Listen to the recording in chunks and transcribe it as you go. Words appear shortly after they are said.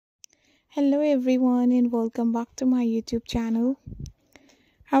Hello everyone and welcome back to my YouTube channel.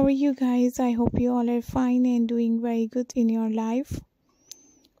 How are you guys? I hope you all are fine and doing very good in your life.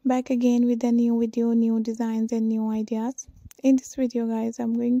 Back again with a new video, new designs and new ideas. In this video guys,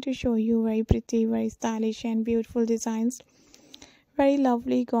 I'm going to show you very pretty, very stylish and beautiful designs. Very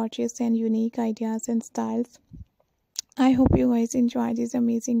lovely, gorgeous and unique ideas and styles. I hope you guys enjoy this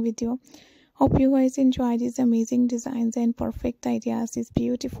amazing video. Hope you guys enjoy these amazing designs and perfect ideas. These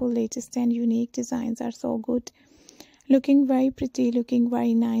beautiful, latest and unique designs are so good. Looking very pretty, looking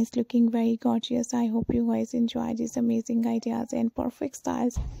very nice, looking very gorgeous. I hope you guys enjoy these amazing ideas and perfect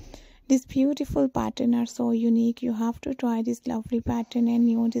styles. This beautiful pattern are so unique. You have to try this lovely pattern and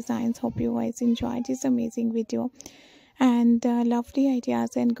new designs. Hope you guys enjoy this amazing video and lovely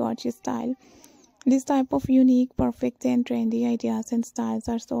ideas and gorgeous style. This type of unique, perfect and trendy ideas and styles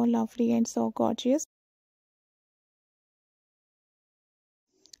are so lovely and so gorgeous.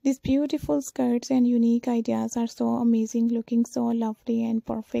 These beautiful skirts and unique ideas are so amazing, looking so lovely and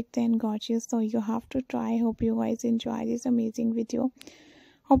perfect and gorgeous. So you have to try. Hope you guys enjoy this amazing video.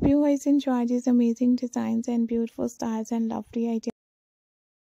 Hope you guys enjoy these amazing designs and beautiful styles and lovely ideas.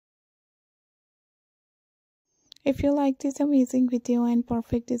 If you like this amazing video and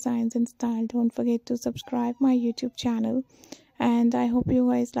perfect designs and style, don't forget to subscribe my YouTube channel. And I hope you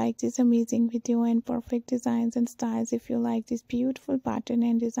guys like this amazing video and perfect designs and styles. If you like this beautiful pattern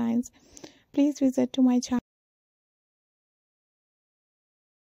and designs, please visit to my channel.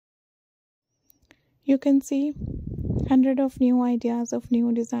 You can see hundred of new ideas of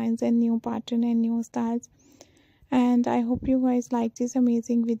new designs and new pattern and new styles. And I hope you guys like this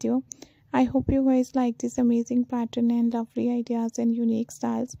amazing video. I hope you guys like this amazing pattern and lovely ideas and unique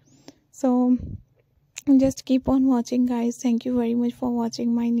styles. So just keep on watching guys. Thank you very much for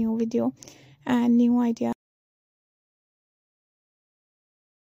watching my new video and new ideas.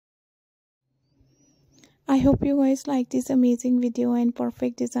 I hope you guys like this amazing video and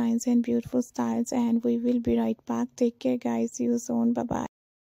perfect designs and beautiful styles, and we will be right back. Take care guys. See you soon. Bye bye.